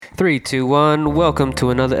Three, two, one. Welcome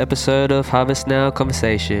to another episode of Harvest Now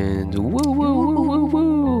Conversations. Woo, woo, woo, woo,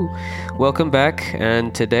 woo. Welcome back,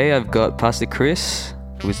 and today I've got Pastor Chris,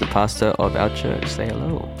 who is the pastor of our church. Say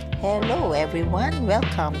hello. Hello, everyone.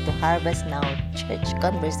 Welcome to Harvest Now Church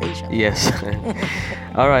Conversation. Yes.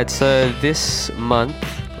 All right. So this month,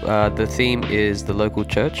 the theme is the local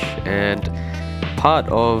church, and part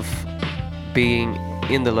of being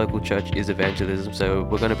in the local church is evangelism. So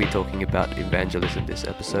we're going to be talking about evangelism this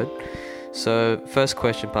episode. So first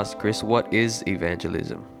question, Pastor Chris, what is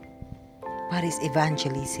evangelism? What is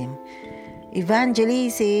evangelism?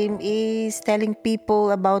 Evangelism is telling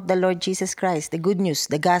people about the Lord Jesus Christ, the good news,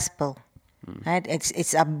 the gospel. Right?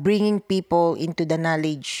 It's bringing people into the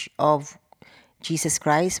knowledge of Jesus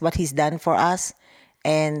Christ, what He's done for us,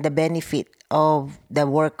 and the benefit of the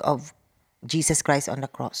work of Jesus Christ on the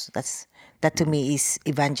cross. That to me is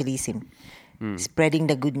evangelism, spreading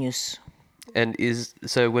the good news. And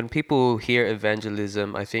so when people hear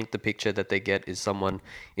evangelism, I think the picture that they get is someone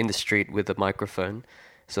in the street with a microphone.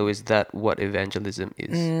 So is that what evangelism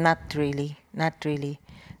is? Not really.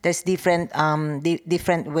 There's different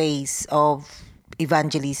different ways of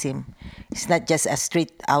evangelism. It's not just a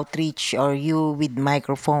street outreach or you with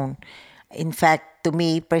microphone. In fact, to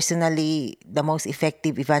me personally, the most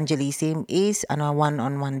effective evangelism is on a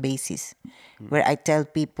one-on-one basis, where I tell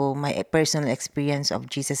people my personal experience of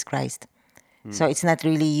Jesus Christ. So it's not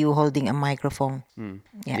really you holding a microphone.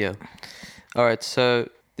 Yeah. All right. So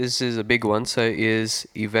this is a big one. So is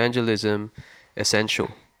evangelism essential?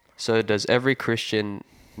 So does every Christian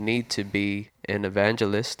need to be an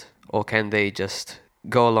evangelist, or can they just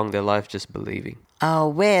go along their life just believing?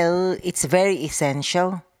 Well, it's very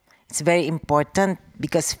essential. It's very important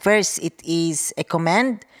because first it is a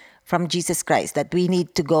command from Jesus Christ that we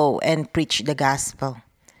need to go and preach the gospel.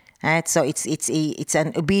 Right? So it's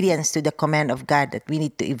an obedience to the command of God that we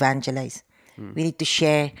need to evangelize. We need to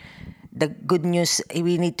share the good news.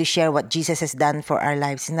 We need to share what Jesus has done for our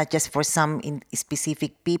lives. It's not just for some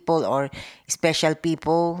specific people or special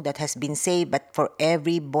people that has been saved, but for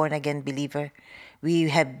every born-again believer. We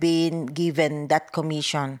have been given that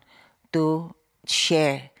commission to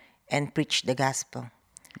share and preach the gospel.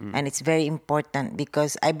 And it's very important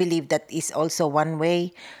because I believe that is also one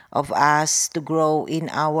way of us to grow in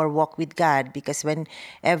our walk with God, because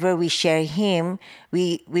whenever we share Him,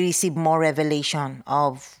 we receive more revelation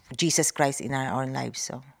of Jesus Christ in our own lives.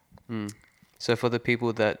 So for the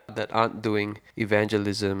people that aren't doing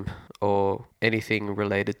evangelism or anything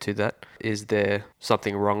related to that, is there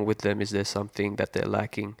something wrong with them? Is there something that they're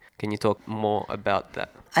lacking? Can you talk more about that?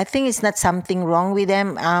 I think it's not something wrong with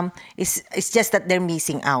them. It's just that they're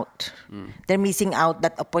missing out. They're missing out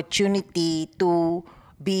that opportunity to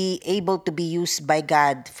be able to be used by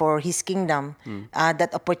God for His kingdom.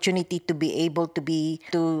 That opportunity to be able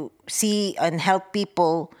to see and help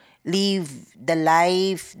people live the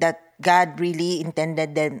life that God really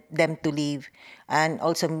intended them to live. And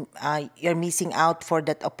also, you're missing out for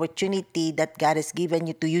that opportunity that God has given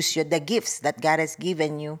you to use the gifts that God has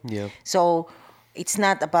given you. Yeah. So it's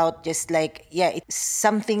not about just it's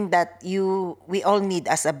something that we all need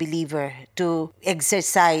as a believer to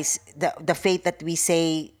exercise the faith that we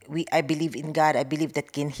say, I believe in God, I believe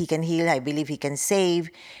that He can heal, I believe He can save.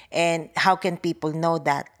 And how can people know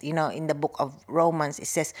that? In the book of Romans, it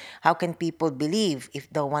says, how can people believe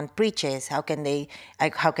if no one preaches? How can they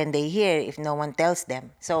hear if no one tells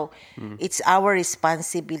them? So it's our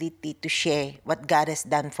responsibility to share what God has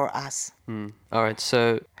done for us. All right.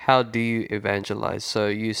 So how do you evangelize? So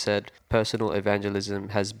you said personal evangelism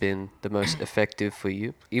has been the most effective for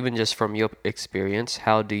you. Even just from your experience,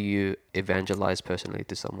 how do you evangelize personally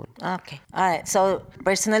to someone? Okay. All right. So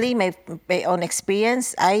personally, my own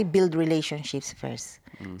experience, I build relationships first.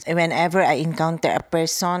 So whenever I encounter a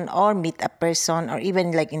person or meet a person, or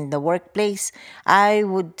even like in the workplace, I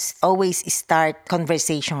would always start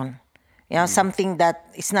conversation. Something that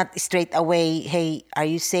it's not straight away, hey, are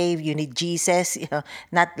you saved? You need Jesus?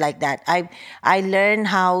 Not like that. I learn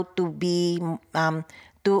how to be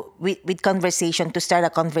with conversation. To start a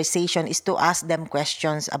conversation is to ask them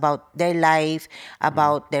questions about their life,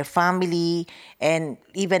 about their family, and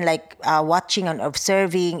even watching and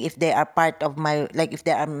observing if they are part of if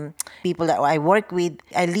there are people that I work with.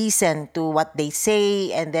 I listen to what they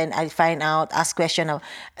say, and then I find out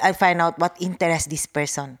what interests this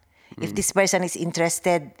person. If this person is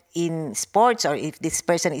interested in sports, or if this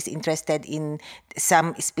person is interested in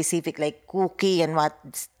some specific cookie and what,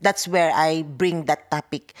 that's where I bring that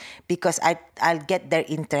topic, because I'll get their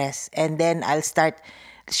interest, and then I'll start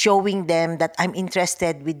showing them that I'm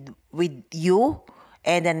interested with you,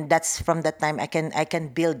 And then that's from that time I can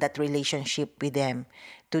build that relationship with them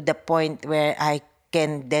to the point where I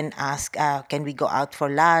can then ask, can we go out for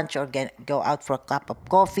lunch or go out for a cup of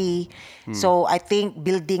coffee? So I think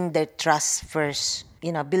building their trust first,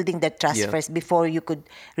 building their trust Yeah. first before you could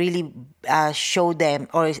really show them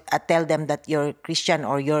or tell them that you're Christian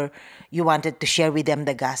or you wanted to share with them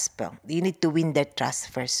the gospel. You need to win their trust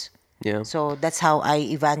first. Yeah. So that's how I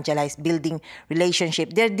evangelize, building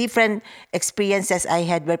relationship. There are different experiences I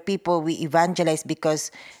had where people we evangelize because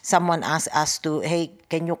someone asked us to, hey,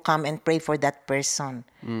 can you come and pray for that person?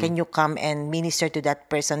 Can you come and minister to that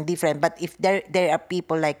person? Different. But if there are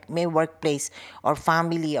people like my workplace or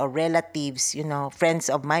family or relatives, friends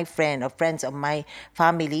of my friend or friends of my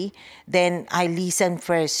family, then I listen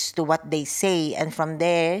first to what they say, and from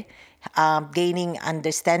there gaining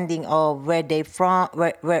understanding of where they from,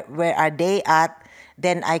 where are they at,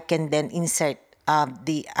 then I can then insert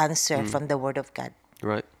the answer from the Word of God.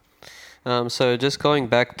 Right. So just going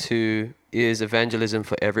back to, is evangelism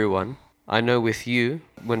for everyone? I know with you,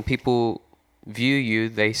 when people view you,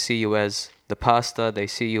 they see you as the pastor, they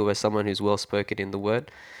see you as someone who's well spoken in the word.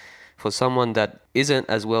 For someone that isn't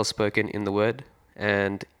as well spoken in the word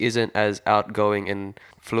and isn't as outgoing and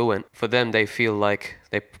fluent, for them they feel like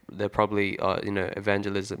they're probably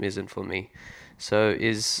evangelism isn't for me. So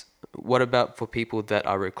what about for people that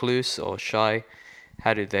are recluse or shy?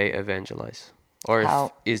 How do they evangelize? Or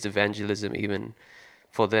How? is evangelism even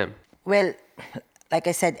for them? Well, like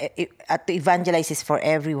I said, to evangelize is for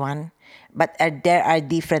everyone, but there are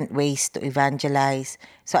different ways to evangelize.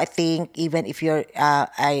 So I think even if you're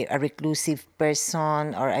a reclusive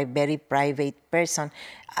person or a very private person,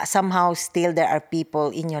 somehow still there are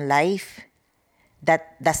people in your life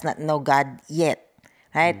that does not know God yet,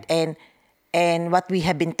 right? And what we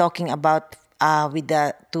have been talking about with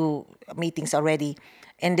the two meetings already,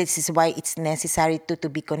 and this is why it's necessary to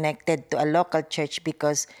be connected to a local church,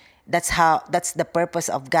 because that's the purpose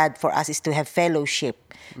of God for us, is to have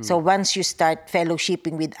fellowship. So once you start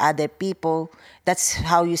fellowshipping with other people, that's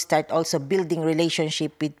how you start also building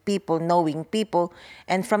relationship with people, knowing people,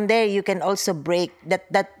 and from there you can also break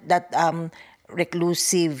that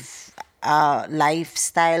reclusive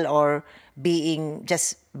lifestyle or being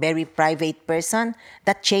just very private person.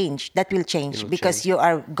 That will change It'll because change. you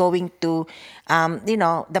are going to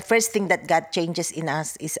the first thing that God changes in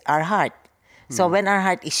us is our heart. So when our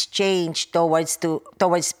heart is changed towards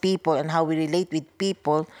people and how we relate with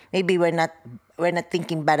people, maybe we're not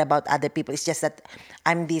thinking bad about other people. It's just that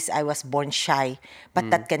I was born shy, but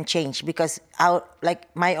that can change because like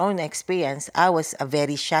my own experience, I was a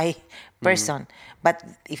very shy person. But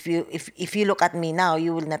if you look at me now,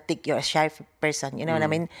 you will not think you're a shy person. You know what I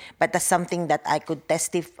mean? But that's something that I could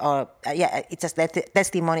testify, or it's a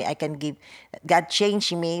testimony I can give. God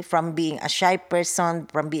changed me from being a shy person,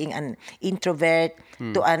 from being an introvert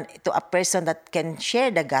to a person that can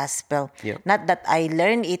share the gospel. Yeah. Not that I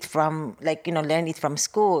learn it from learn it from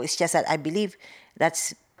school. It's just that I believe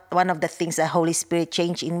that's one of the things that Holy Spirit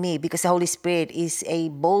changed in me, because the Holy Spirit is a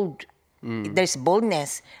bold. There's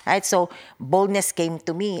boldness, right? So boldness came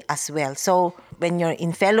to me as well. So when you're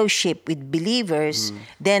in fellowship with believers,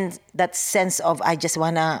 then that sense of I just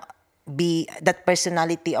wanna be, that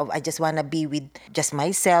personality of I just wanna be with just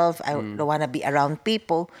myself. I don't wanna be around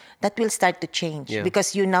people. That will start to change, Yeah.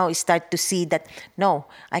 because you now start to see that no,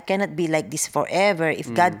 I cannot be like this forever.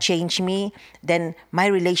 If God changed me, then my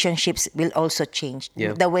relationships will also change.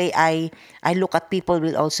 Yeah. The way I look at people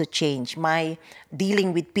will also change. My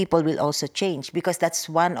dealing with people will also change, because that's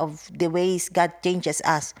one of the ways God changes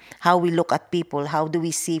us. How we look at people, how do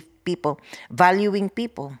we see people, valuing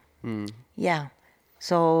people. Yeah.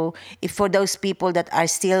 So if for those people that are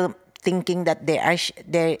still thinking that they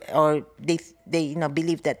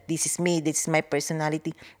believe that this is me, this is my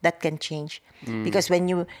personality, that can change. Because when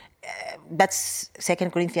you that's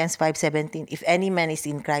 2 Corinthians 5:17. If any man is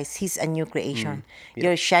in Christ, he's a new creation. Yeah.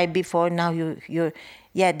 You're shy before, now you're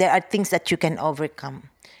there are things that you can overcome.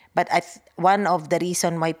 But one of the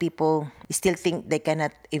reason why people still think they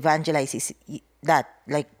cannot evangelize is that,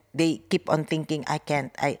 like, they keep on thinking, I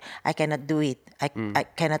cannot do it. I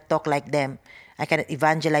cannot talk like them. I cannot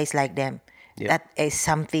evangelize like them. Yeah. That is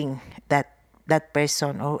something that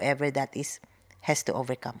person or whoever that is has to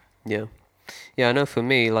overcome. Yeah. Yeah, I know for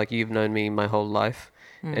me, like, you've known me my whole life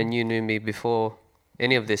and you knew me before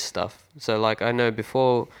any of this stuff. So, like, I know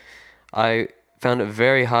before I found it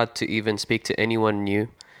very hard to even speak to anyone new.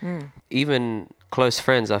 Even close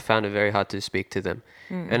friends, I found it very hard to speak to them.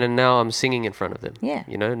 And then now I'm singing in front of them. Yeah.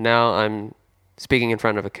 Now I'm speaking in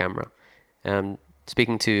front of a camera.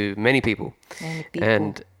 Speaking to m 'Many people.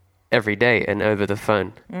 and every day and over the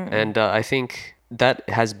phone. And I think that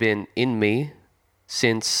has been in me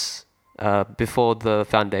since before the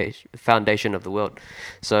foundation of the world.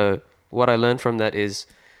 So what I learned from that is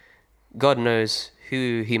God knows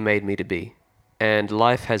who He made me to be, and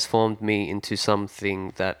life has formed me into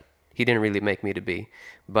something that He didn't really make me to be,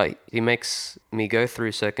 but He makes me go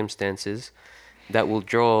through circumstances that will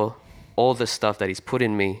draw all the stuff that He's put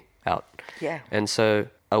in me out. Yeah. And so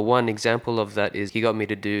one example of that is He got me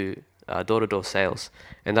to do door-to-door sales,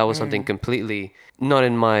 and that was something completely not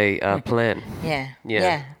in my plan. Yeah. Yeah.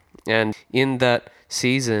 Yeah. And in that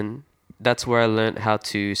season, that's where I learned how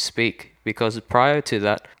to speak, because prior to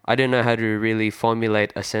that, I didn't know how to really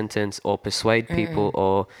formulate a sentence or persuade people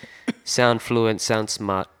or sound fluent, sound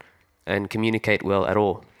smart, and communicate well at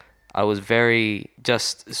all. I was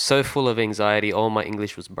just so full of anxiety, all my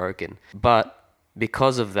English was broken. But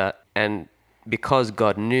because of that, and because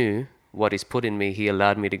God knew what He's put in me, He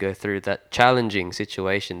allowed me to go through that challenging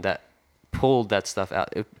situation that pulled that stuff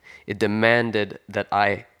out. It demanded that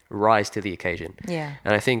I rise to the occasion. Yeah.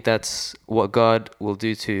 And I think that's what God will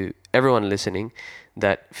do to everyone listening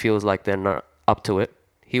that feels like they're not up to it.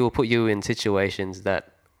 He will put you in situations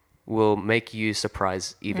that will make you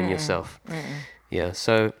surprise even yourself. Yeah.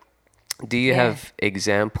 So do you Yeah. have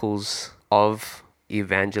examples of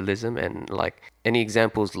evangelism, and like any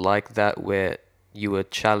examples like that where you were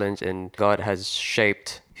challenged and God has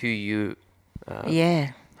shaped who you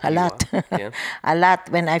Yeah, a you lot. are? Yeah. A lot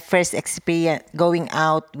when I first experienced going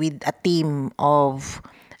out with a team of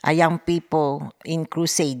young people in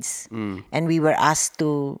crusades. And we were asked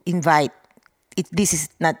to invite, this is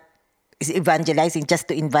not is evangelizing, just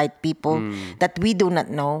to invite people that we do not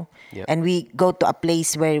know. Yep. And we go to a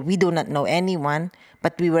place where we do not know anyone,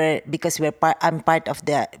 but because I'm part of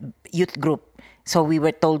the youth group. So we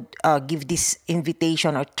were told, give this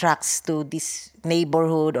invitation or tracts to this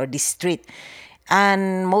neighborhood or this street.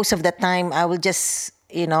 And most of the time, I will just,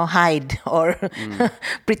 hide or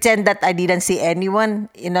pretend that I didn't see anyone.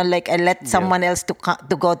 Like I let someone else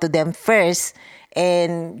to go to them first,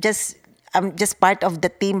 and I'm just part of the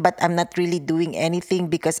team, but I'm not really doing anything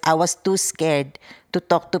because I was too scared to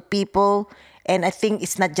talk to people. And I think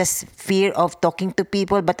it's not just fear of talking to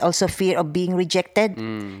people, but also fear of being rejected,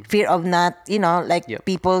 fear of not, Yep.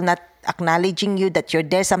 people not acknowledging you that you're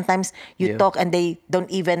there. Sometimes you Yeah. talk and they don't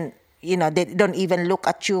even, they don't even look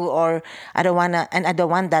at you, or I don't wanna, and I don't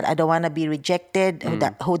want that. I don't wanna be rejected.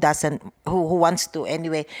 Who doesn't, who wants to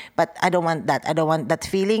anyway? But I don't want that. I don't want that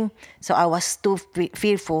feeling. So I was too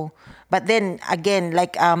fearful. But then again,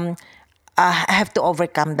 like I have to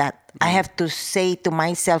overcome that. I have to say to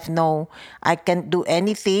myself, no, I can't do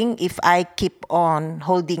anything if I keep on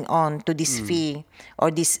holding on to this fear, or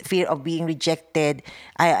this fear of being rejected.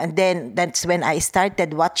 And then that's when I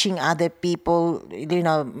started watching other people,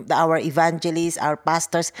 our evangelists, our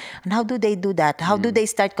pastors, and how do they do that? How do they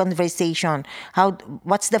start conversation?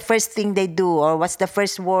 What's the first thing they do, or what's the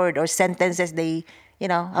first word or sentences they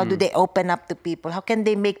how do they open up to people? How can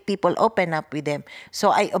they make people open up with them? So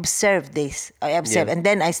I observed this. Yeah. And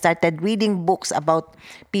then I started reading books about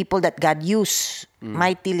people that God used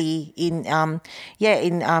mightily in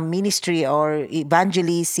ministry or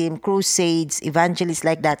evangelism, crusades, evangelists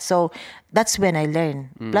like that. So that's when I learned.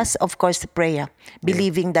 Plus, of course, the prayer,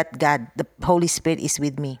 believing that God, the Holy Spirit, is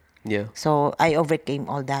with me. Yeah. So I overcame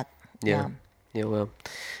all that. Yeah. Yeah, well.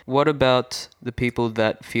 What about the people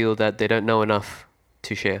that feel that they don't know enough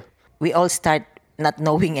to share? We all start not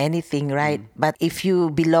knowing anything, right? But if you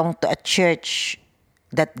belong to a church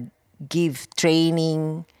that give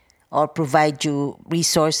training or provide you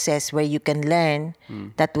resources where you can learn,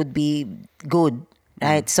 that would be good,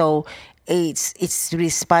 right? So it's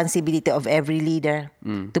responsibility of every leader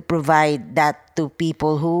to provide that to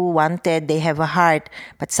people who wanted, they have a heart,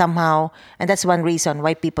 but somehow, and that's one reason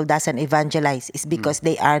why people doesn't evangelize, is because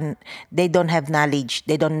they don't have knowledge,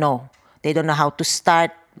 they don't know how to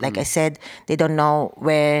start. Like I said, they don't know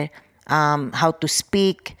where how to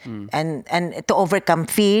speak, and to overcome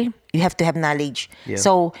fear, you have to have knowledge. Yeah.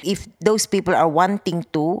 So if those people are wanting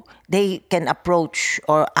to, they can approach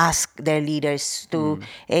or ask their leaders to,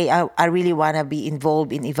 hey, I really want to be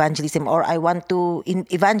involved in evangelism, or I want to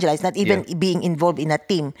evangelize, not even being involved in a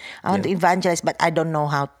team. I want to evangelize, but I don't know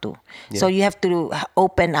how to. So you have to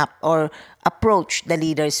open up or approach the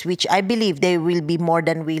leaders, which I believe they will be more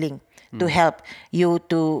than willing to help you,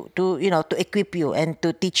 to equip you and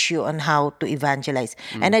to teach you on how to evangelize.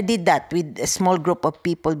 And I did that with a small group of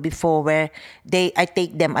people before, where I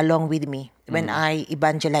take them along with me when I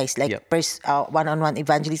evangelize, like one-on-one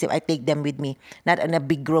evangelism. I take them with me, not in a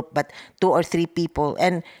big group, but 2 or 3 people.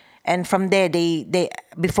 And from there, they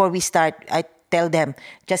before we start, I tell them,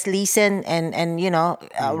 just listen and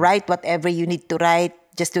write whatever you need to write,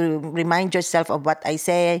 just to remind yourself of what I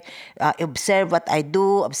say, observe what I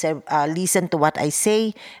do, listen to what I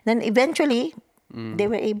say. Then eventually, they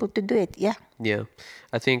were able to do it. Yeah. Yeah.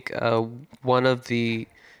 I think one of the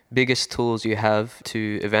biggest tools you have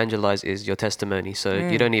to evangelize is your testimony. So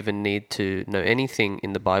you don't even need to know anything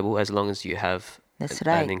in the Bible as long as you have That's an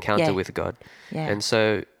right. encounter Yeah. with God. Yeah. And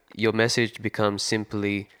so your message becomes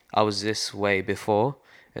simply, I was this way before,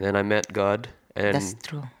 and then I met God, That's and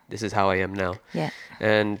true. this is how I am now. Yeah.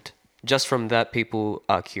 And just from that, people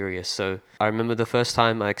are curious. So I remember the first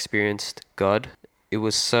time I experienced God, it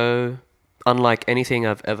was so unlike anything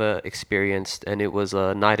I've ever experienced, and it was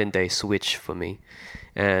a night and day switch for me.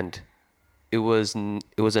 And it was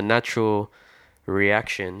a natural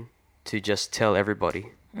reaction to just tell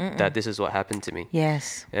everybody that this is what happened to me.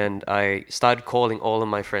 Yes. And I started calling all of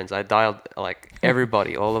my friends. I dialed like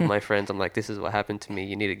everybody, all of my friends. I'm like, this is what happened to me.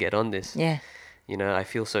 You need to get on this. Yeah. I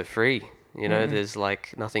feel so free. There's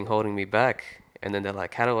like nothing holding me back. And then they're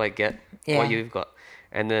like, how do I get Yeah. what you've got?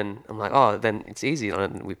 And then I'm like, oh, then it's easy.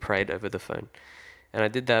 And we prayed over the phone. And I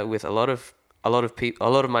did that with a lot of people,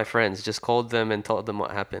 a lot of my friends. Just called them and told them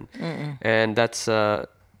what happened. And that's a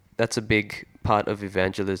big part of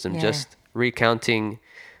evangelism. Yeah. Just recounting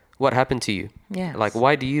what happened to you. Yes. Like,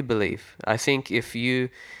 why do you believe? I think if you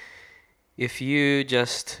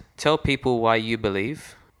just tell people why you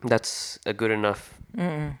believe, that's a good enough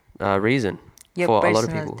reason Your for a lot of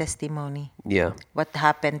personal people. testimony. Yeah. What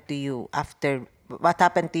happened to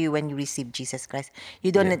you when you received Jesus Christ?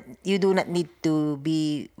 You do not need to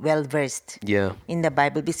be well versed Yeah. in the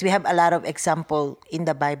Bible, because we have a lot of example in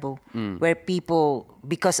the Bible where people,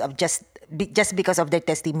 because of because of their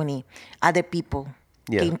testimony, other people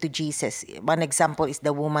Yeah. came to Jesus. One example is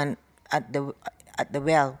the woman at the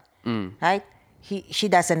well, right? She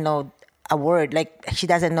doesn't know a word, like she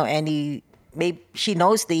doesn't know any. Maybe she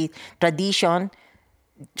knows the tradition,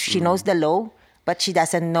 she knows the law, but she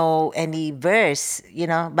doesn't know any verse,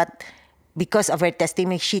 But because of her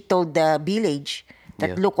testimony, she told the village that,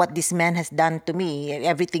 Yeah. look what this man has done to me,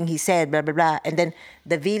 everything he said, blah, blah, blah. And then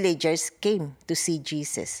the villagers came to see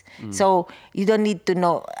Jesus. So you don't need to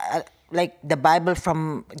know, like the Bible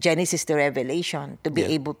from Genesis to Revelation to be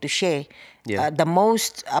Yeah. able to share. Yeah. The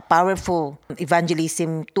most powerful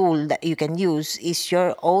evangelism tool that you can use is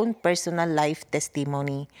your own personal life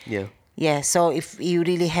testimony. Yeah. Yeah, so if you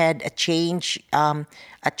really had a change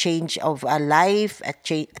of a life,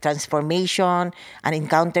 transformation, an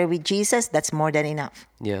encounter with Jesus, that's more than enough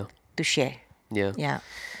Yeah. to share. Yeah. Yeah.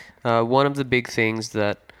 One of the big things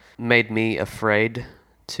that made me afraid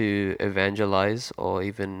to evangelize, or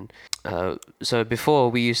even so before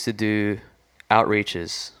we used to do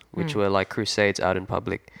outreaches, which were like crusades out in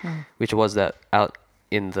public, which was that out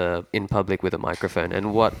in public with a microphone.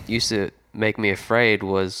 And what used to make me afraid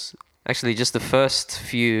was actually just the first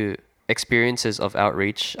few experiences of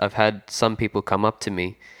outreach. I've had some people come up to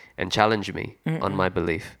me and challenge me on my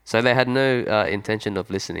belief. So they had no intention of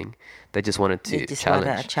listening. They just wanted to They just want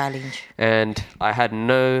challenge. a challenge. And I had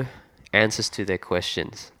no answers to their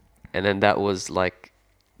questions. And then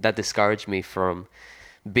that discouraged me from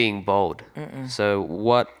being bold. So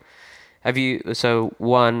have you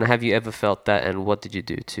ever felt that, and what did you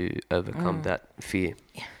do to overcome that fear?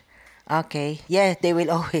 Okay. Yeah, there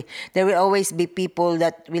will always be people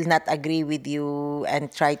that will not agree with you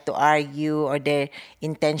and try to argue, or their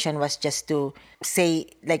intention was just to say,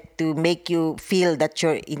 like, to make you feel that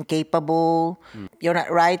you're incapable. You're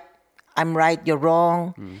not right. I'm right. You're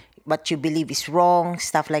wrong. What you believe is wrong.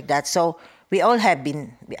 Stuff like that. So we all have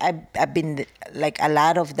been. I've been like a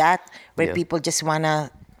lot of that, where Yeah. people just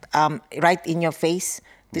wanna right in your face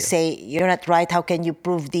to Yeah. say you're not right, how can you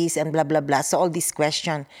prove this, and blah blah blah. So all these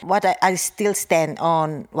questions, what I still stand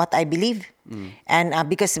on what I believe, and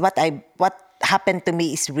because what happened to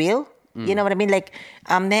me is real. You know what I mean? Like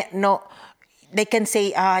no, they can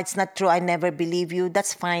say, it's not true, I never believe you.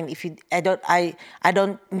 That's fine. If you I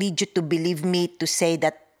don't need you to believe me to say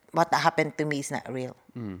that what happened to me is not real,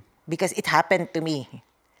 because it happened to me.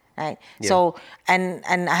 Right. Yeah. So and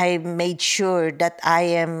I made sure that I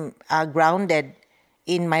am grounded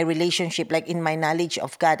in my relationship, like in my knowledge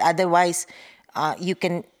of God. Otherwise, you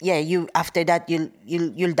after that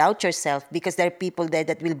you'll doubt yourself, because there are people there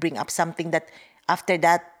that will bring up something that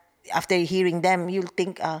after hearing them, you'll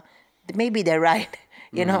think maybe they're right.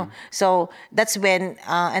 So that's when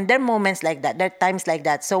and there are moments like that, there are times like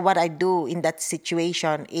that. So what I do in that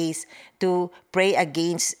situation is to pray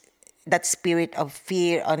against that spirit of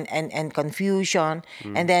fear and confusion.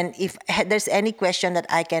 And then if there's any question that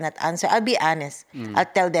I cannot answer, I'll be honest. I'll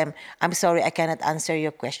tell them, I'm sorry, I cannot answer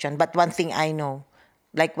your question. But one thing I know,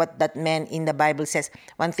 like what that man in the Bible says,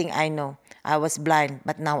 one thing I know, I was blind,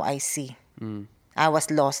 but now I see. I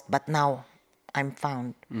was lost, but now I'm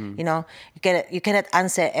found. You cannot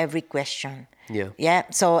answer every question. Yeah.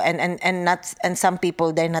 So and some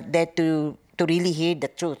people, they're not there to really hear the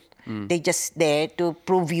truth. They just there to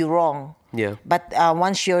prove you wrong. Yeah. But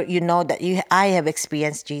once you know that I have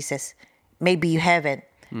experienced Jesus, maybe you haven't.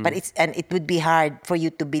 But it would be hard for you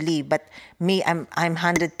to believe. But me, I'm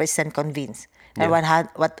 100% convinced. And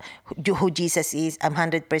who Jesus is, I'm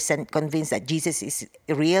 100% convinced that Jesus is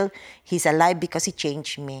real. He's alive because he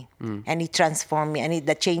changed me and he transformed me. And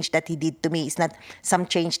the change that he did to me is not some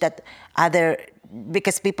change that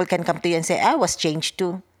because people can come to you and say, I was changed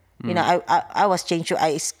too. I was changed too.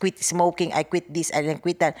 I quit smoking. I quit this. I didn't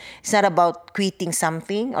quit that. It's not about quitting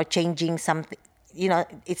something or changing something.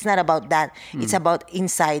 It's not about that. It's about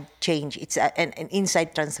inside change. It's an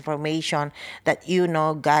inside transformation that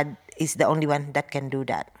God is the only one that can do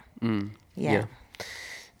that. Yeah.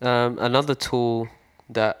 Another tool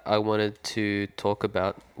that I wanted to talk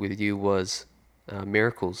about with you was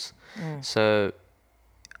miracles. So,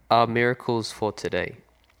 are miracles for today?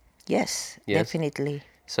 Yes, Yes? definitely.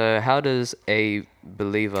 So, how does a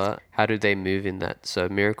believer, how do they move in that? So,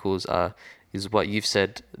 miracles is what you've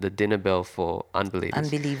said, the dinner bell for unbelievers.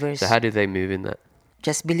 Unbelievers. So, how do they move in that?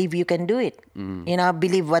 Just believe you can do it.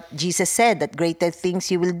 Believe what Jesus said, that greater things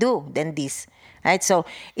you will do than this. Right? So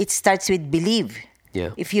it starts with believe. Yeah.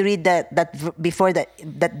 If you read before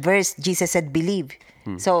that verse, Jesus said believe.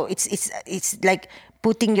 So it's like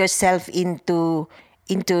putting yourself into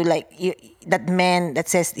like that man that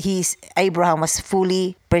says Abraham was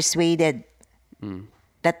fully persuaded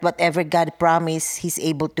that whatever God promised, he's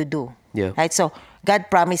able to do. Yeah. Right? So God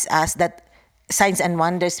promised us that signs and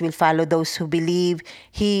wonders will follow those who believe.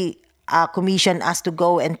 He commissioned us to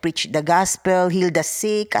go and preach the gospel, heal the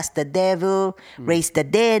sick, cast the devil, raise the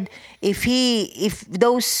dead. If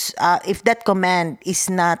that command is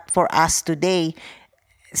not for us today,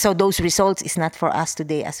 so those results is not for us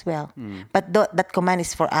today as well. But that command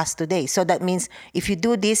is for us today. So that means if you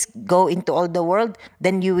do this, go into all the world,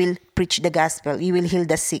 then you will preach the gospel. You will heal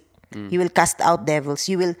the sick. You will cast out devils.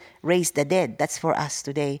 You will raise the dead. That's for us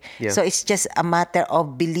today. Yeah. So it's just a matter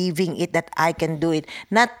of believing it, that I can do it.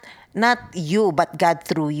 Not you, but God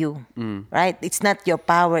through you. Right? It's not your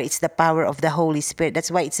power. It's the power of the Holy Spirit. That's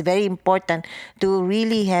why it's very important to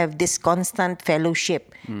really have this constant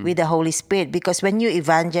fellowship with the Holy Spirit. Because when you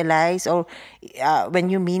evangelize or when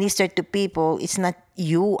you minister to people, it's not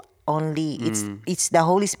you only. It's the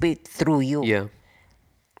Holy Spirit through you. Yeah.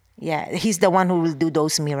 Yeah, he's the one who will do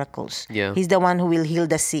those miracles. Yeah. He's the one who will heal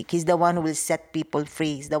the sick. He's the one who will set people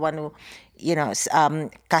free. He's the one who, he was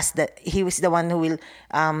the one who will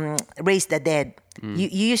raise the dead. You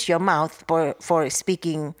use your mouth for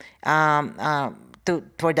speaking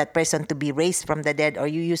for that person to be raised from the dead, or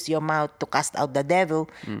you use your mouth to cast out the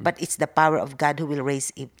devil, but it's the power of God who will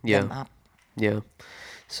raise them up. Yeah.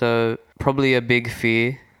 So probably a big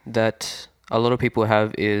fear that a lot of people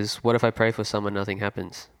have is, what if I pray for someone, nothing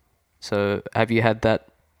happens? So have you had that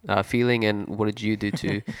feeling, and what did you do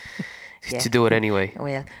to do it anyway?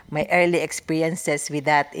 Well, my early experiences with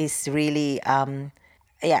that is really,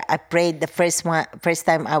 I prayed the first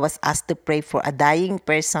time I was asked to pray for a dying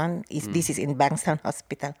person. This is in Bankstown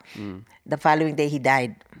Hospital. The following day he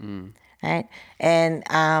died. Right? And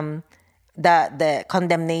the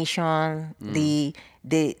condemnation, the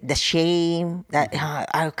shame, that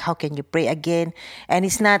how can you pray again? And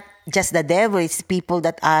it's not just the devil, it's people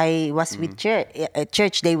that I was with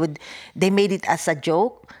church. They made it as a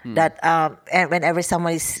joke that and whenever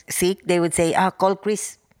someone is sick, they would say, call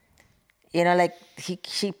Chris. Like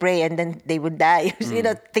she pray and then they would die.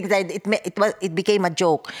 Things like it became a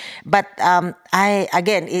joke. But I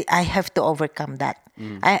have to overcome that.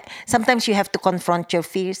 Sometimes you have to confront your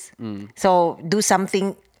fears. So do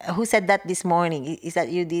something. Who said that this morning? Is that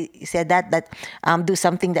you said that do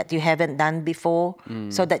something that you haven't done before,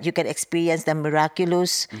 so that you can experience the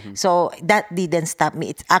miraculous. So that didn't stop me.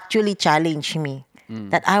 It actually challenged me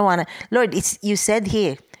that I wanna, Lord. You said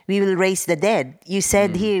here we will raise the dead. You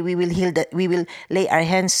said here we will heal we will lay our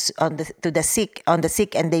hands on the sick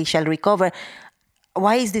and they shall recover.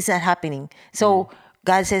 Why is this not happening? So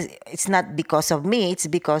God says, it's not because of me, it's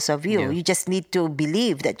because of you. Yeah. You just need to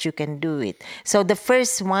believe that you can do it. So the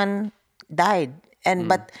first one died.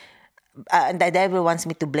 But and the devil wants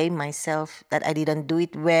me to blame myself that I didn't do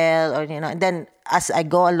it well, or and then as I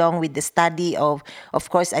go along with the study of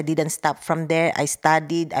course I didn't stop from there. I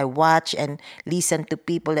studied, I watched and listened to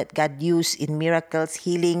people that God used in miracles,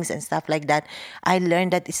 healings and stuff like that. I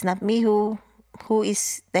learned that it's not me who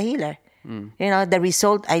is the healer. The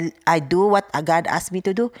result, I do what God asked me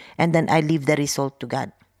to do, and then I leave the result to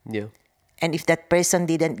God. Yeah. And if that person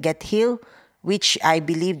didn't get healed, which I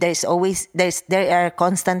believe there are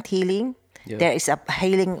constant healing. Yeah. There is a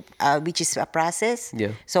healing, which is a process.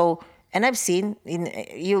 Yeah. So, and I've seen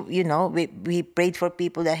we prayed for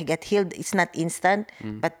people that get healed. It's not instant,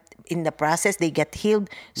 but in the process they get healed.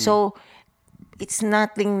 So it's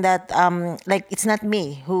nothing that it's not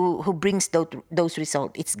me who brings those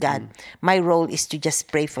results. It's God. My role is to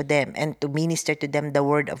just pray for them and to minister to them the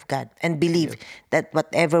word of God and believe that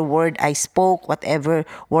whatever word I spoke, whatever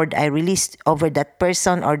word I released over that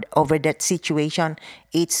person or over that situation,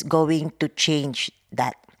 it's going to change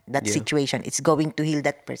that situation. It's going to heal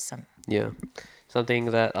that person. Yeah. Something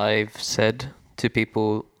that I've said to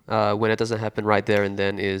people when it doesn't happen right there and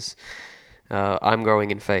then is I'm growing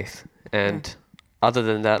in faith. And other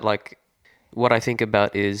than that, like, what I think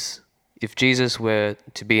about is if Jesus were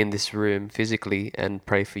to be in this room physically and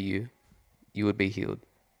pray for you, you would be healed.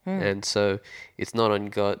 And so it's not on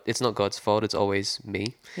God. It's not God's fault. It's always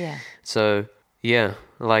me. Yeah. So yeah,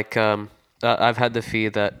 like I've had the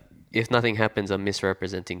fear that if nothing happens, I'm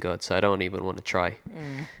misrepresenting God. So I don't even want to try.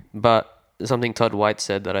 But something Todd White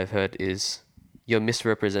said that I've heard is you're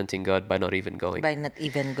misrepresenting God by not even going. By not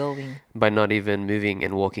even going. By not even moving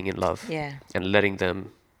and walking in love. Yeah. And letting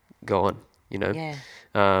them go on, Yeah.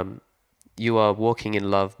 You are walking in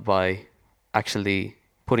love by actually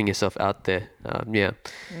putting yourself out there.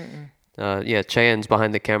 Cheyenne's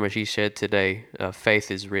behind the camera. She shared today, faith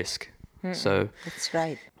is risk. So That's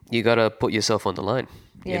right. you got to put yourself on the line.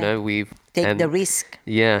 Yeah. We've Take the risk.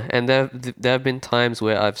 Yeah, and there have been times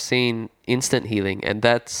where I've seen instant healing, and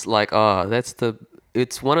that's like,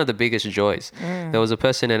 it's one of the biggest joys. There was a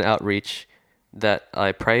person in outreach that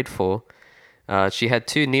I prayed for. She had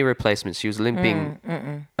 2 knee replacements. She was limping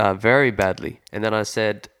very badly, and then I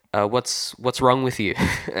said, "What's wrong with you?"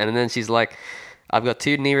 And then she's like, "I've got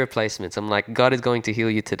 2 knee replacements." I'm like, "God is going to heal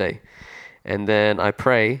you today," and then I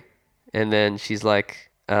pray, and then she's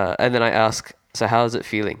like, and then I ask, "So how is it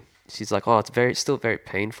feeling?" She's like, "Oh, it's still very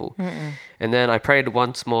painful." And then I prayed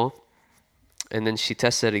once more, and then she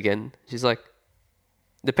tested again. She's like,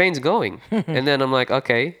 "The pain's going." And then I'm like,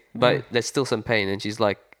 "Okay, but there's still some pain." And she's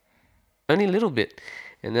like, "Only a little bit."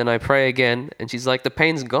 And then I pray again, and she's like, "The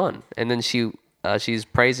pain's gone." And then she's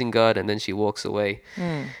praising God, and then she walks away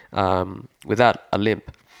without a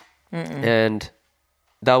limp. And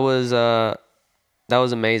that was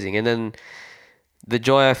amazing. And then the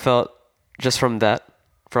joy I felt just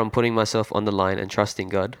from putting myself on the line and trusting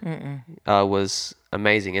God was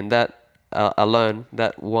amazing. And that alone,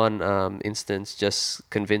 that one instance just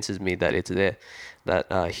convinces me that it's there, that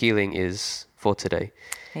healing is for today.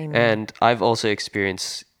 Amen. And I've also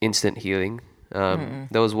experienced instant healing.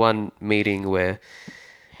 There was one meeting where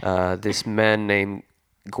this man named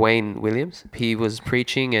Gwaine Williams, he was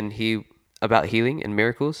preaching about healing and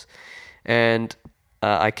miracles. And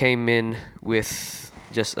I came in with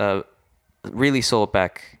just a really sore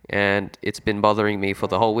back, and it's been bothering me for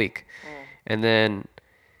the whole week. And then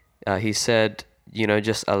he said,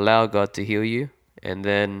 just allow God to heal you. And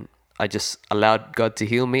then I just allowed God to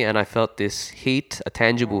heal me, and I felt this heat, a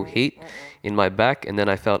tangible heat in my back. And then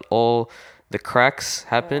I felt all the cracks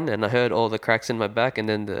happen, and I heard all the cracks in my back, and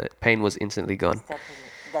then the pain was instantly gone.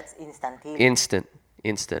 That's instant healing.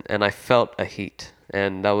 Instant. And I felt a heat,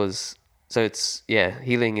 and that was, so it's,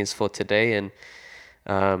 healing is for today. And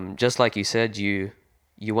just like you said, you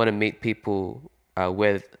want to meet people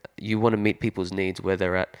where you want to meet people's needs where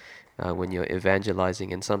they're at when you're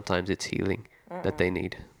evangelizing, and sometimes it's healing that they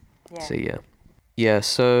need. Yeah.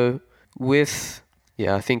 So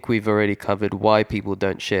I think we've already covered why people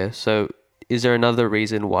don't share. So is there another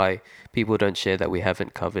reason why people don't share that we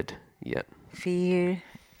haven't covered yet? Fear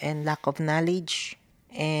and lack of knowledge,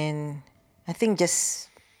 and I think just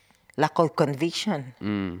lack of conviction.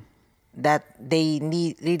 That they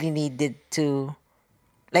really needed to,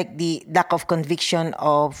 like the lack of conviction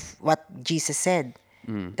of what Jesus said.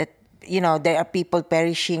 That there are people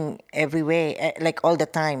perishing everywhere, like all the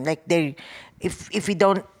time. Like if we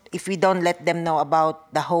don't let them know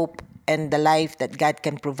about the hope and the life that God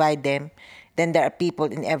can provide them, then there are people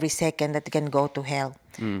in every second that can go to hell.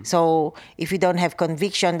 So if we don't have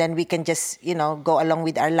conviction, then we can just go along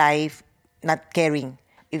with our life, not caring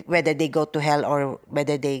whether they go to hell or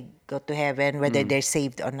whether they go to heaven, whether they're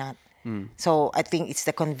saved or not. So I think it's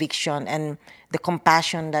the conviction and the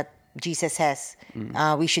compassion that Jesus has.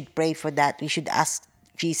 We should pray for that. We should ask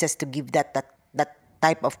Jesus to give that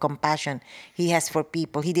type of compassion he has for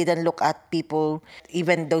people. He didn't look at people,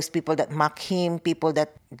 even those people that mock him, people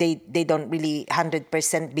that they don't really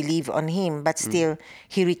 100% believe on him, but still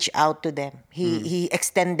he reached out to them. He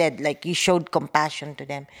extended, like he showed compassion to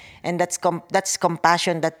them, and that's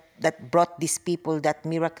compassion that brought these people that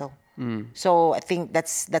miracle. So I think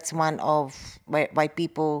that's one of why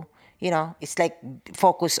people, it's like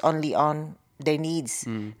focus only on their needs,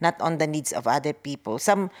 not on the needs of other people.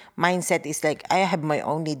 Some mindset is like, I have my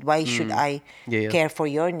own need. Why should I care for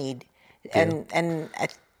your need? And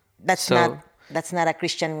that's So- not a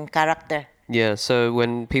Christian character. Yeah, so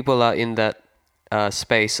when people are in that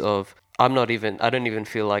space of, I don't even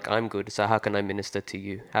feel like I'm good, so how can I minister to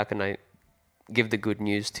you? How can I give the good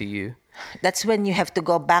news to you? That's when you have to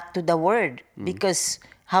go back to the word, because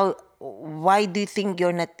why do you think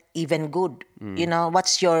you're not even good?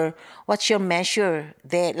 What's your measure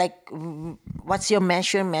there? Like, what's your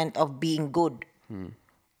measurement of being good?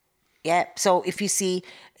 Yeah. So if you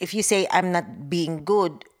say I'm not being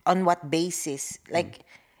good, on what basis? Like,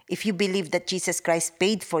 if you believe that Jesus Christ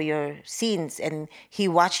paid for your sins and he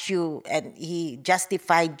washed you and he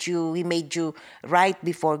justified you, he made you right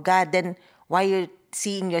before God, then why you're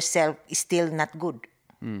seeing yourself is still not good?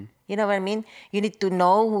 You know what I mean? You need to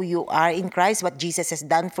know who you are in Christ, what Jesus has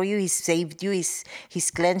done for you. He's saved you.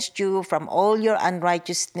 He's cleansed you from all your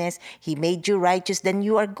unrighteousness. He made you righteous. Then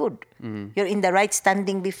you are good. You're in the right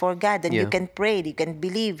standing before God. Then you can pray. You can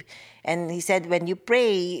believe. And he said, when you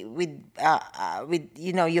pray with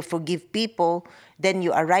you forgive people, then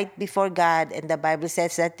you are right before God. And the Bible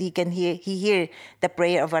says that He hear the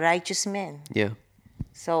prayer of a righteous man. Yeah.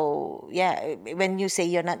 So, when you say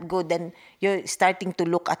you're not good, then you're starting to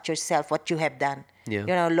look at yourself, what you have done. Yeah.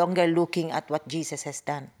 You're no longer looking at what Jesus has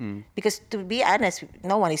done. Because to be honest,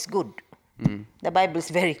 no one is good. The Bible is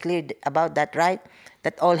very clear about that, right?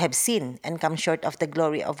 That all have sinned and come short of the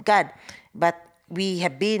glory of God. But we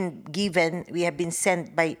have been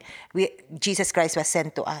sent Jesus Christ was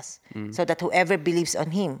sent to us, so that whoever believes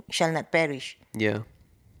on Him shall not perish. Yeah.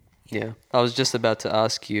 Yeah. I was just about to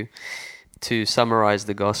ask you to summarize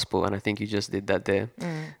the gospel, and I think you just did that there.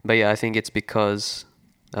 But yeah, I think it's because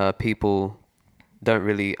people don't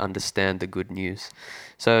really understand the good news.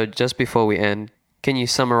 So just before we end, can you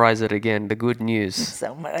summarize it again? The good news.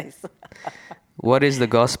 Summarize. What is the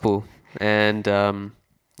gospel? And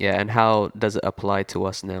and how does it apply to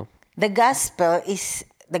us now? The gospel.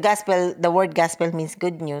 The word gospel means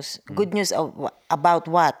good news. Good news about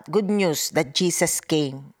what? Good news that Jesus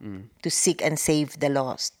came to seek and save the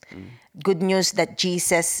lost. Good news that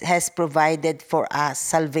Jesus has provided for us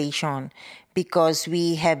salvation, because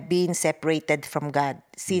we have been separated from God.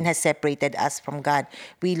 Sin has separated us from God.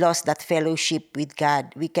 We lost that fellowship with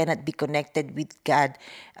God. We cannot be connected with God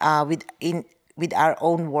with our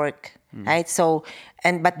own work, right? So,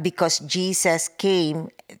 but because Jesus came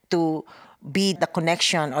to be the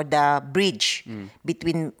connection or the bridge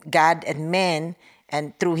between God and man,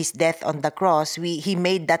 and through His death on the cross, He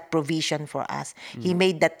made that provision for us. He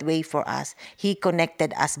made that way for us. He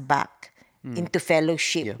connected us back into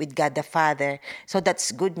fellowship with God the Father. So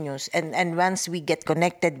that's good news. And once we get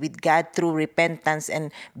connected with God through repentance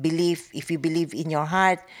and belief, if you believe in your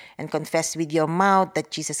heart and confess with your mouth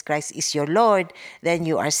that Jesus Christ is your Lord, then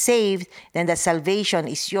you are saved. Then the salvation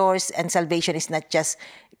is yours. And salvation is not just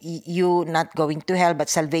you not going to hell, but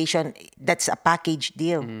salvation, that's a package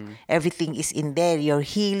deal. Everything is in there. Your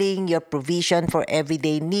healing, your provision for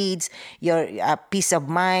everyday needs, your peace of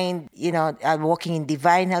mind, walking in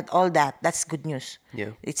divine health, all that. That's good news.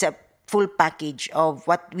 Yeah. It's a full package of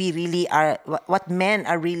what we really are, what men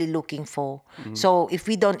are really looking for. So if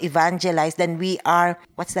we don't evangelize, then we are,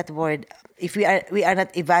 what's that word? If we are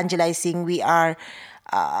not evangelizing, we are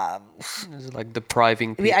It's like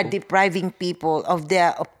depriving people. we are depriving people of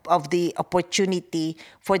the opportunity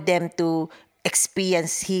for them to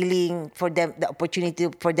experience healing, for them the opportunity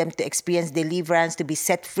for them to experience deliverance, to be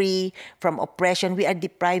set free from oppression. We are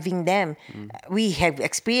depriving them. We have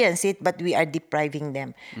experienced it, but we are depriving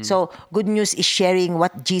them. So good news is sharing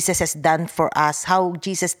what Jesus has done for us, how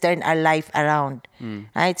Jesus turned our life around,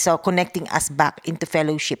 right? So connecting us back into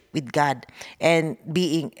fellowship with God and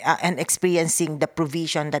being and experiencing the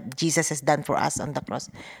provision that Jesus has done for us on the cross.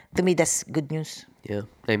 To me, that's good news. Yeah.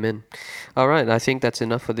 Amen. All right. I think that's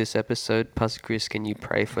enough for this episode. Pastor Chris, can you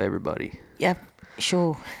pray for everybody? Yep,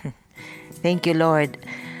 sure. Thank you, Lord.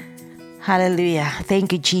 Hallelujah.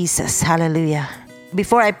 Thank you, Jesus. Hallelujah.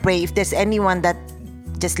 Before I pray, if there's anyone that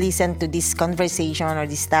just listened to this conversation or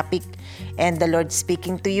this topic and the Lord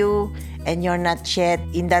speaking to you, and you're not yet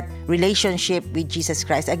in that relationship with Jesus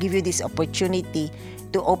Christ, I give you this opportunity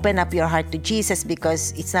to open up your heart to Jesus,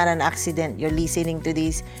 because it's not an accident you're listening to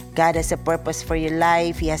this. God has a purpose for your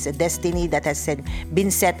life. He has a destiny that has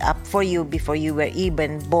been set up for you before you were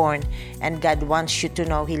even born, and God wants you to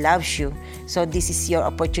know He loves you. So this is your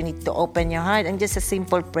opportunity to open your heart, and just a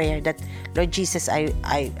simple prayer that, Lord Jesus, I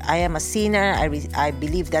am a sinner. I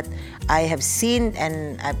believe that I have sinned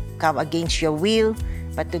and I've come against your will,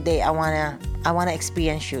 but today I wanna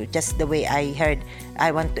experience you just the way I heard.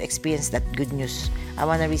 I want to experience that good news. I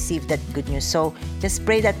want to receive that good news. So just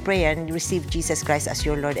pray that prayer and receive Jesus Christ as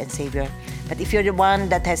your Lord and Savior. But if you're the one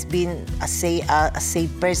that has been a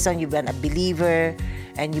saved person, you've been a believer,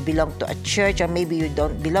 and you belong to a church, or maybe you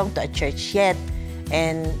don't belong to a church yet,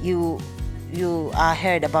 and you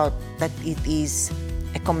heard about that it is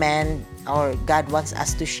a command, or God wants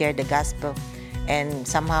us to share the gospel, and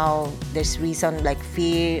somehow there's reason like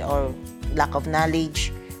fear or lack of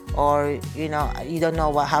knowledge, or you don't know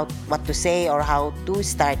what to say or how to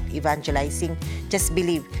start evangelizing, just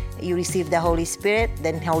believe. You receive the Holy Spirit,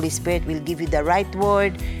 then Holy Spirit will give you the right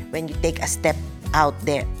word when you take a step out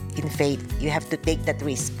there in faith. You have to take that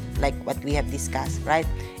risk, like what we have discussed, right?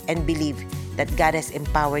 And believe that God has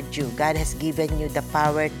empowered you. God has given you the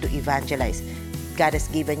power to evangelize. God has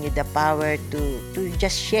given you the power to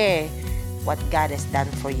just share what God has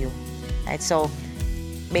done for you. Right? So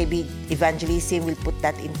maybe evangelism, will put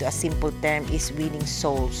that into a simple term, is winning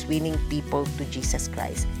souls, winning people to Jesus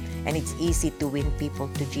Christ. And it's easy to win people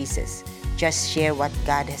to Jesus. Just share what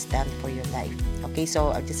God has done for your life. Okay, so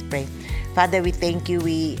I'll just pray. Father, we thank you.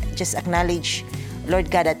 We just acknowledge,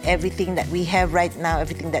 Lord God, that everything that we have right now,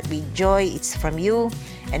 everything that we enjoy, it's from you.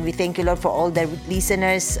 And we thank you, Lord, for all the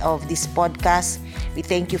listeners of this podcast. We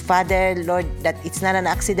thank you, Father, Lord, that it's not an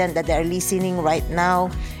accident that they are listening right now.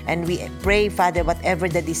 And we pray, Father, whatever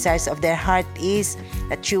the desires of their heart is,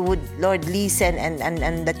 that you would, Lord, listen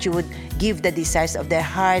and that you would give the desires of their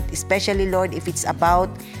heart, especially, Lord, if it's about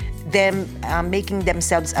them making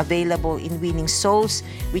themselves available in winning souls,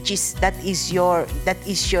 that is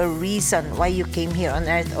your reason why you came here on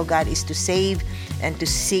earth, oh God, is to save and to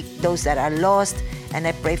seek those that are lost. And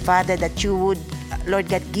I pray, Father, that you would, Lord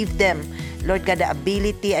God, give them, Lord God, the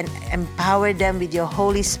ability and empower them with your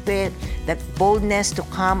Holy Spirit, that boldness to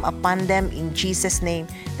come upon them in Jesus' name,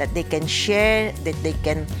 that they can share, that they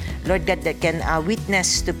can, Lord God, that can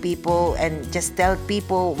witness to people and just tell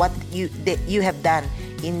people what that you have done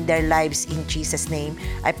in their lives in Jesus' name.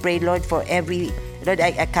 I pray, Lord, for Lord,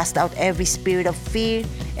 I cast out every spirit of fear,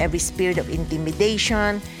 every spirit of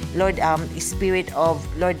intimidation, Lord, spirit of,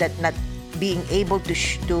 Lord, that not being able to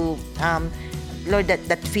Lord,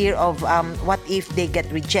 that fear of what if they get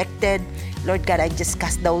rejected. Lord God, I just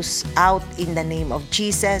cast those out in the name of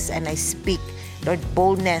Jesus, and I speak, Lord,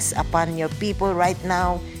 boldness upon your people right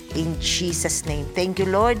now in Jesus' name. Thank you,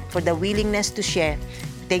 Lord, for the willingness to share.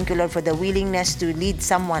 Thank you, Lord, for the willingness to lead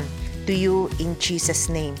someone to you in Jesus'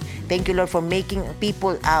 name. Thank you, Lord, for making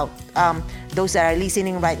people out, those that are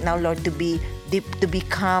listening right now, Lord, to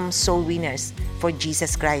become soul winners for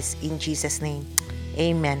Jesus Christ in Jesus' name.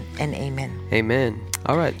 Amen and amen. Amen.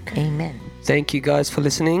 All right. Amen. Thank you guys for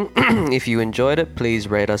listening. If you enjoyed it, please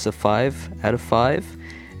rate us a 5 out of 5.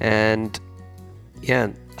 And yeah,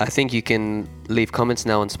 I think you can leave comments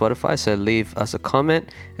now on Spotify. So leave us a comment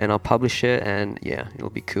and I'll publish it. And yeah, it'll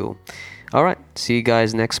be cool. All right. See you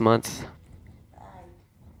guys next month.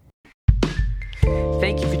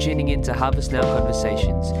 Thank you for tuning in to Harvest Now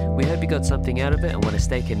Conversations. We hope you got something out of it and want to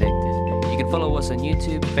stay connected. You can follow us on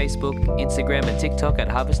YouTube, Facebook, Instagram and TikTok at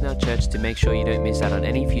Harvest Now Church to make sure you don't miss out on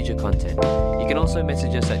any future content. You can also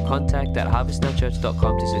message us at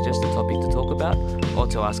contact@harvestnowchurch.com to suggest a topic to talk about or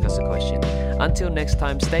to ask us a question. Until next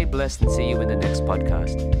time, stay blessed and see you in the next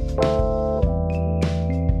podcast.